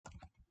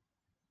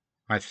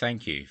I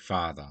thank you,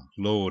 Father,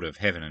 Lord of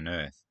heaven and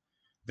earth,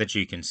 that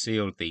you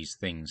concealed these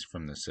things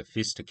from the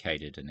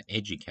sophisticated and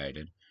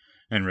educated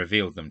and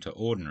revealed them to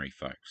ordinary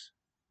folks.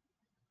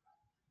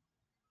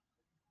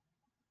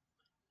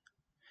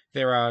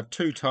 There are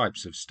two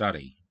types of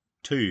study,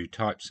 two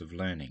types of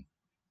learning.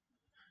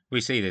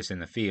 We see this in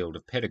the field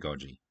of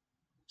pedagogy.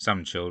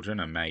 Some children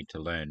are made to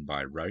learn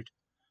by rote,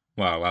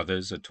 while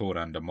others are taught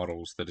under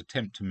models that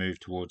attempt to move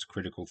towards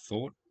critical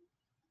thought.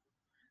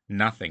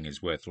 Nothing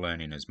is worth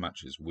learning as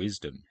much as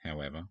wisdom,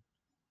 however.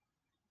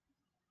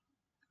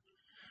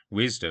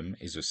 Wisdom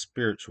is a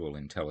spiritual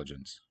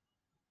intelligence.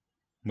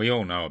 We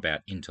all know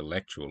about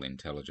intellectual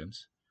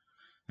intelligence,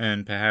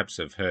 and perhaps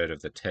have heard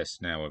of the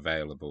tests now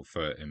available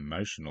for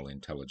emotional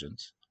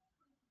intelligence.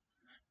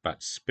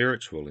 But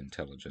spiritual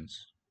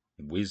intelligence,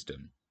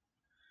 wisdom,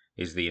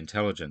 is the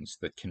intelligence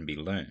that can be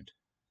learnt,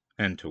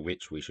 and to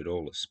which we should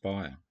all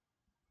aspire.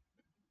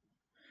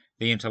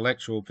 The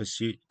intellectual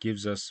pursuit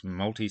gives us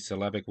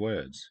multisyllabic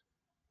words.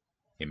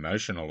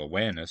 Emotional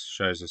awareness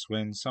shows us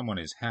when someone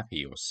is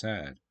happy or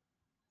sad.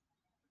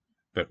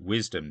 But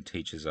wisdom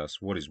teaches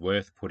us what is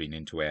worth putting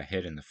into our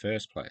head in the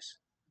first place,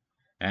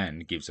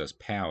 and gives us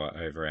power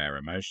over our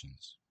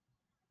emotions.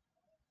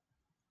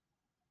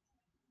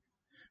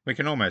 We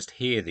can almost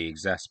hear the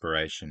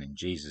exasperation in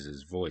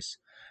Jesus' voice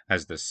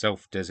as the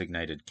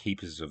self-designated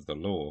keepers of the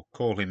law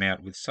call him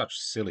out with such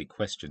silly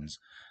questions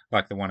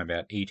like the one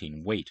about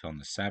eating wheat on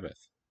the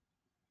Sabbath.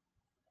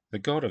 The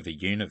God of the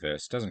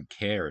universe doesn't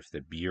care if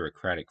the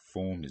bureaucratic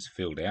form is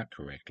filled out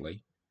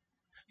correctly.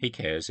 He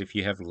cares if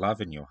you have love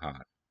in your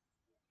heart.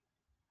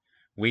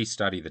 We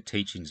study the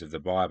teachings of the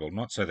Bible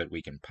not so that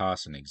we can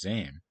pass an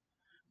exam,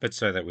 but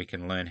so that we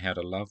can learn how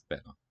to love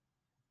better.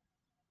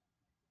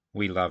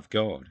 We love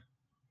God.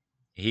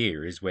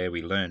 Here is where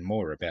we learn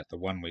more about the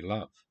one we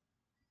love.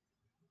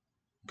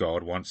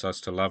 God wants us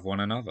to love one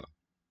another.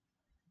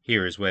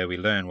 Here is where we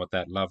learn what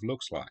that love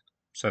looks like,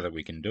 so that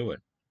we can do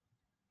it.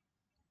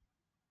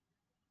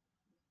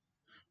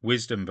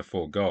 Wisdom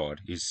before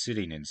God is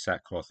sitting in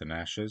sackcloth and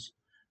ashes,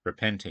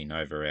 repenting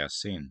over our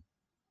sin.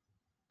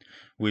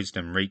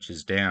 Wisdom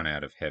reaches down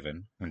out of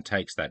heaven and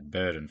takes that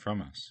burden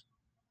from us.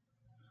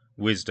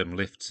 Wisdom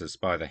lifts us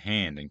by the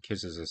hand and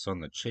kisses us on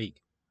the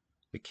cheek,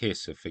 the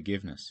kiss of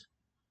forgiveness.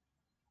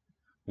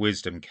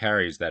 Wisdom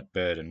carries that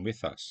burden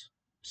with us,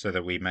 so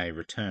that we may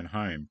return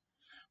home,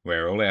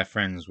 where all our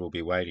friends will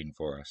be waiting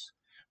for us,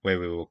 where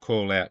we will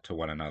call out to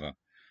one another,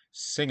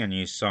 "Sing a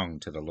new song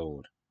to the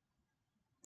Lord."